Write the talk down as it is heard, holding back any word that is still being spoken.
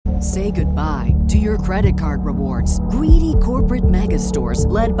Say goodbye to your credit card rewards. Greedy corporate mega stores,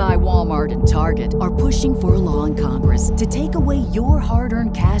 led by Walmart and Target, are pushing for a law in Congress to take away your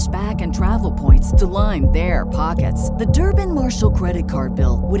hard-earned cash back and travel points to line their pockets. The Durbin-Marshall credit card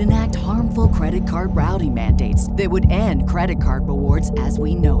bill would enact harmful credit card routing mandates that would end credit card rewards as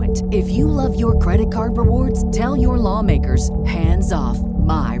we know it. If you love your credit card rewards, tell your lawmakers, hands off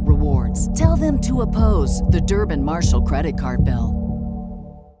my rewards. Tell them to oppose the Durbin-Marshall credit card bill.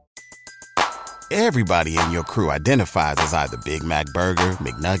 Everybody in your crew identifies as either Big Mac Burger,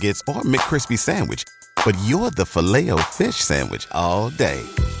 McNuggets, or McCrispy Sandwich. But you're the Filet-O-Fish Sandwich all day.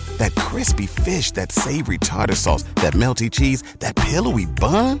 That crispy fish, that savory tartar sauce, that melty cheese, that pillowy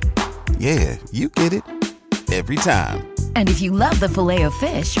bun. Yeah, you get it. Every time. And if you love the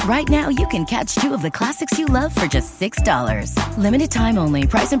Filet-O-Fish, right now you can catch two of the classics you love for just $6. Limited time only.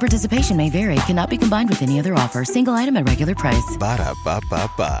 Price and participation may vary. Cannot be combined with any other offer. Single item at regular price.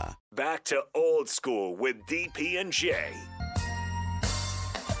 Ba-da-ba-ba-ba. Back to Old School with DP and J.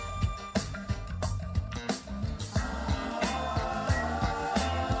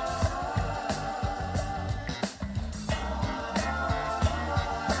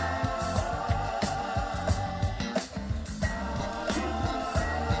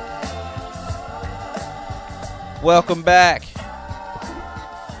 Welcome back.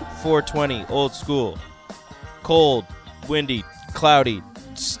 420, Old School. Cold, windy, cloudy,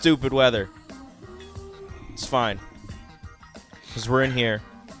 stupid weather. It's fine. Because we're in here.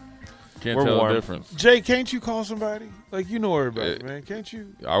 Can't we're tell warm. the difference. Jay, can't you call somebody? Like, you know everybody, man. Can't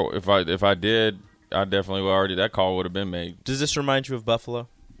you? If I did, I definitely would already. That call would have been made. Does this remind you of Buffalo?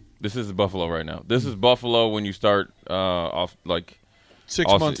 This is Buffalo right now. This is Buffalo when you start off like 6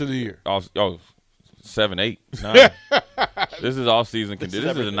 months of the year. 7, 8, 9. This is off season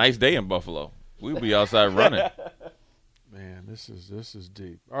conditions. This is a nice day in Buffalo. We'll be outside running. Man, this is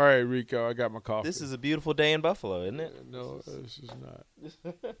deep. All right, Rico, I got my coffee. This is a beautiful day in Buffalo, isn't it? No, this is not.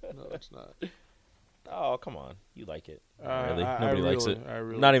 No, it's not. Oh, come on. You like it. Really? Nobody likes it.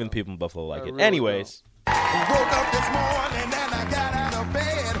 Really Not even the people in Buffalo like it. really Anyways. Woke up this morning and I got out of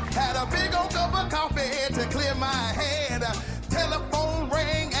bed. Had a big old cup of coffee to clear my head. Telephone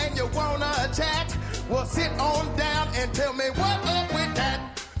rang and you wanna chat? Well, sit on down and tell me what up with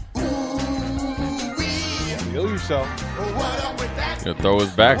that. Ooh-wee. Feel yourself. What up with that? He'll throw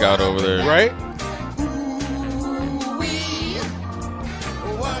his back out over there. Right? Ooh-wee.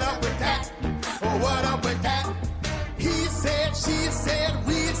 What up with that? What up with that? He said, she said,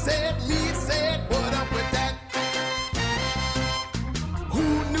 we said, me said, what up with that?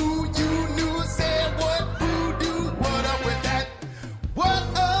 Who knew you knew said what? Who do? What up with that? What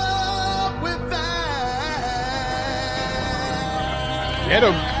up with that? Get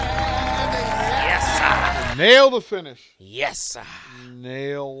him. Yes, sir. Nail the finish. Yes, sir.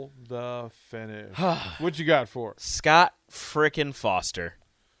 Nail the finish. What you got for it? Scott frickin' Foster.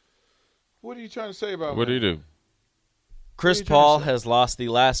 What are you trying to say about What do me? you do? Chris What are you trying Paul to say? has lost the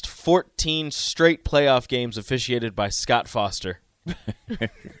last 14 straight playoff games officiated by Scott Foster.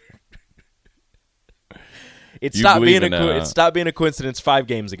 It You stopped believe being in that, huh? it stopped being a coincidence 5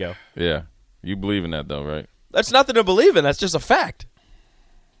 games ago. Yeah. You believe in that, though, right? That's nothing to believe in. That's just a fact.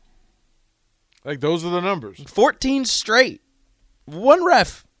 Like, those are the numbers. 14 straight. One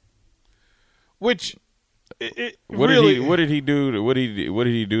ref. Which, What really, did he do to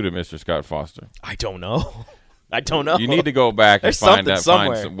Mr. Scott Foster? I don't know. I don't know. You need to go back and There's find something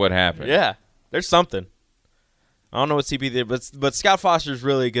somewhere. what happened. Yeah, there's something. I don't know what CP did, but Scott Foster's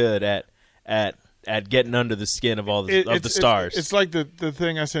really good at getting under the skin of all the stars. It's like the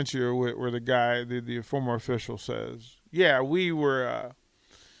thing I sent you where the guy, the former official says, yeah, we were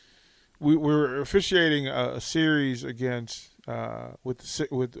officiating a series against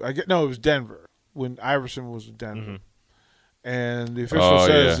it was Denver when Iverson was in Denver. Mm-hmm. And the official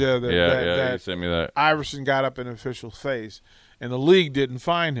says that you sent me that. Iverson got up in the official's face, and the league didn't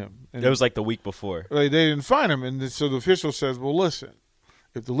fine him. And it was like the week before. they didn't fine him, and so the official says, well, listen,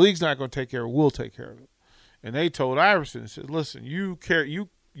 if the league's not going to take care of it, we'll take care of it. And they told Iverson, said, listen, you carry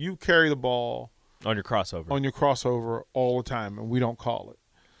the ball On your crossover all the time, and we don't call it.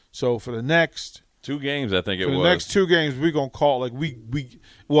 So for the next 2 games, I think it was. the next 2 games, we're going to call it.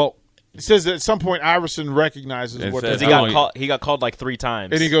 It says that at some point Iverson recognizes It what says they're he doing. got called like 3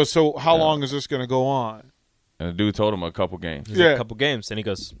 times. And he goes, so how long is this going to go on? And the dude told him a couple games. He's like, a couple games, and he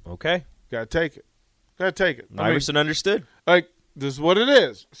goes, okay. Got to take it. Iverson understood. Like, this is what it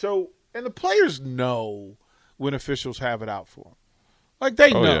is. So, and the players know when officials have it out for them. Like,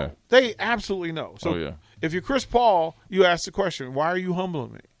 they know. Yeah. They absolutely know. So, if you're Chris Paul, you ask the question, why are you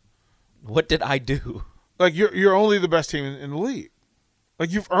humbling me? What did I do? Like, you're only the best team in the league.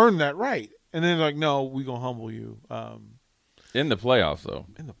 Like, you've earned that right. And then, like, no, we're going to humble you. In the playoffs, though.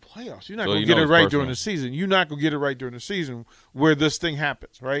 In the playoffs. You're not So going to you get know it it's right personal. during the season. You're not going to get it right during the season where this thing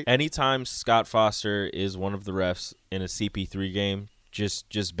happens, right? Anytime Scott Foster is one of the refs in a CP3 game,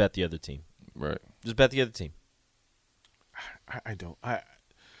 just bet the other team. Right. Just bet the other team. I don't.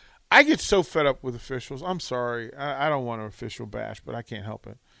 I get so fed up with officials. I'm sorry. I don't want an official bash, but I can't help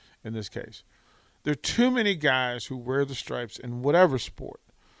it in this case. There are too many guys who wear the stripes in whatever sport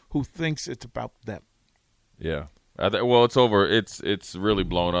who thinks it's about them. Yeah. Well, it's over. It's really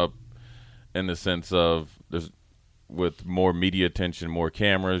blown up in the sense of with more media attention, more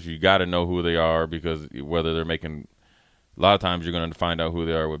cameras, you got to know who they are, because whether they're making – a lot of times you're going to find out who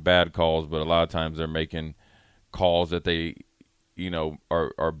they are with bad calls, but a lot of times they're making calls that they –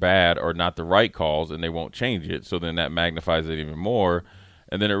 are bad or not the right calls, and they won't change it. So then that magnifies it even more.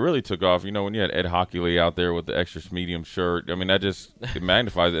 And then it really took off, when you had Ed Hockley out there with the extra medium shirt. I mean, that just it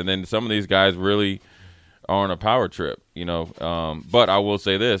magnifies it. And then some of these guys really are on a power trip, But I will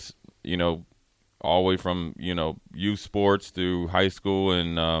say this, all the way from, youth sports through high school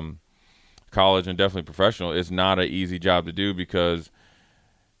and college and definitely professional, it's not an easy job to do because,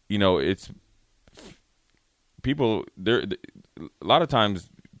 it's people there. A lot of times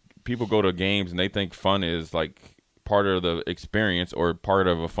people go to games and they think fun is like part of the experience, or part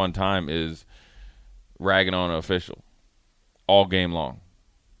of a fun time is ragging on an official all game long.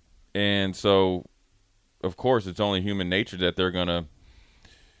 And so, of course, it's only human nature that they're going to,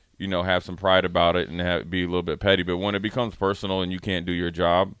 have some pride about it and be a little bit petty. But when it becomes personal and you can't do your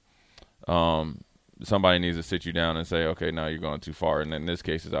job, somebody needs to sit you down and say, okay, now you're going too far. And in this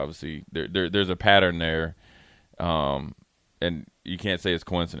case, is obviously there's a pattern there. And you can't say it's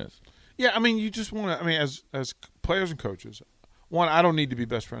coincidence. Yeah, I mean, you just want to. I mean, as players and coaches, one, I don't need to be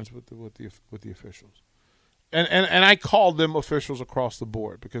best friends with the officials, and I call them officials across the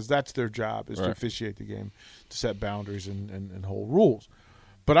board because that's their job, is to officiate the game, to set boundaries and hold rules.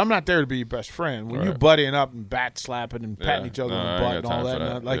 But I'm not there to be your best friend. When you're buddying up and bat slapping and patting each other on the butt and all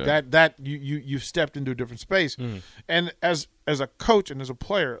that, that you've stepped into a different space. And as a coach and as a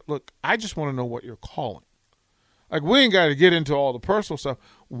player, look, I just want to know what you're calling. Like, we ain't got to get into all the personal stuff.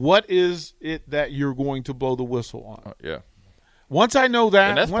 What is it that you're going to blow the whistle on? Yeah. Once I know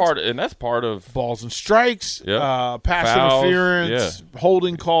that, and that's part of balls and strikes, pass fouls, interference,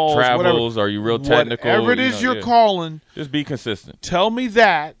 holding calls, travels. whatever. Are you real technical? Whatever it is you're calling, just be consistent. Tell me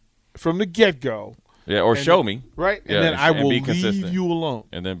that from the get-go. Yeah, or show me. Right, yeah, and then I will leave you alone.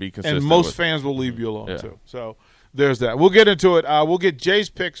 And then be consistent. And most fans will leave you alone too. So there's that. We'll get into it. We'll get Jay's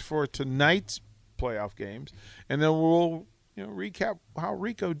picks for tonight's playoff games, and then we'll recap how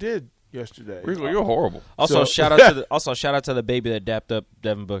Rico did yesterday. Rico, you're horrible. Also, shout out to the baby that dapped up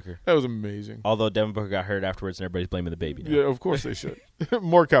Devin Booker. That was amazing. Although Devin Booker got hurt afterwards, and everybody's blaming the baby now. Yeah, of course they should.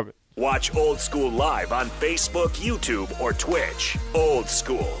 More coming. Watch Old School live on Facebook, YouTube, or Twitch. Old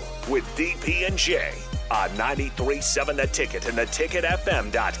School with DP and J on 93.7 The Ticket and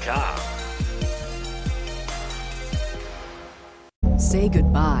theticketfm.com. Say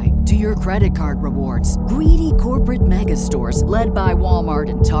goodbye to your credit card rewards. Greedy corporate mega stores, led by Walmart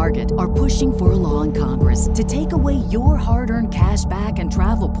and Target, are pushing for a law in Congress to take away your hard-earned cash back and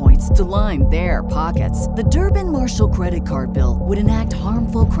travel points to line their pockets. The Durbin-Marshall credit card bill would enact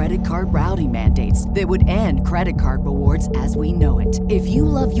harmful credit card routing mandates that would end credit card rewards as we know it. If you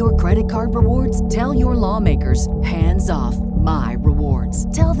love your credit card rewards, tell your lawmakers, hands off my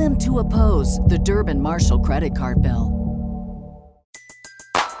rewards. Tell them to oppose the Durbin-Marshall credit card bill.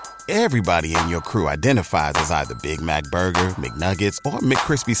 Everybody in your crew identifies as either Big Mac Burger, McNuggets, or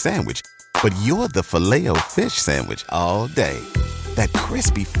McCrispy Sandwich. But you're the Filet-O-Fish Sandwich all day. That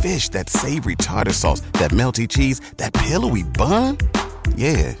crispy fish, that savory tartar sauce, that melty cheese, that pillowy bun.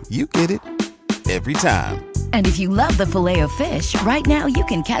 Yeah, you get it. Every time. And if you love the Filet-O-Fish, right now you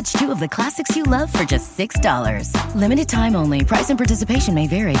can catch two of the classics you love for just $6. Limited time only. Price and participation may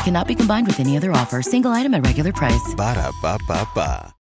vary. Cannot be combined with any other offer. Single item at regular price. Ba-da-ba-ba-ba.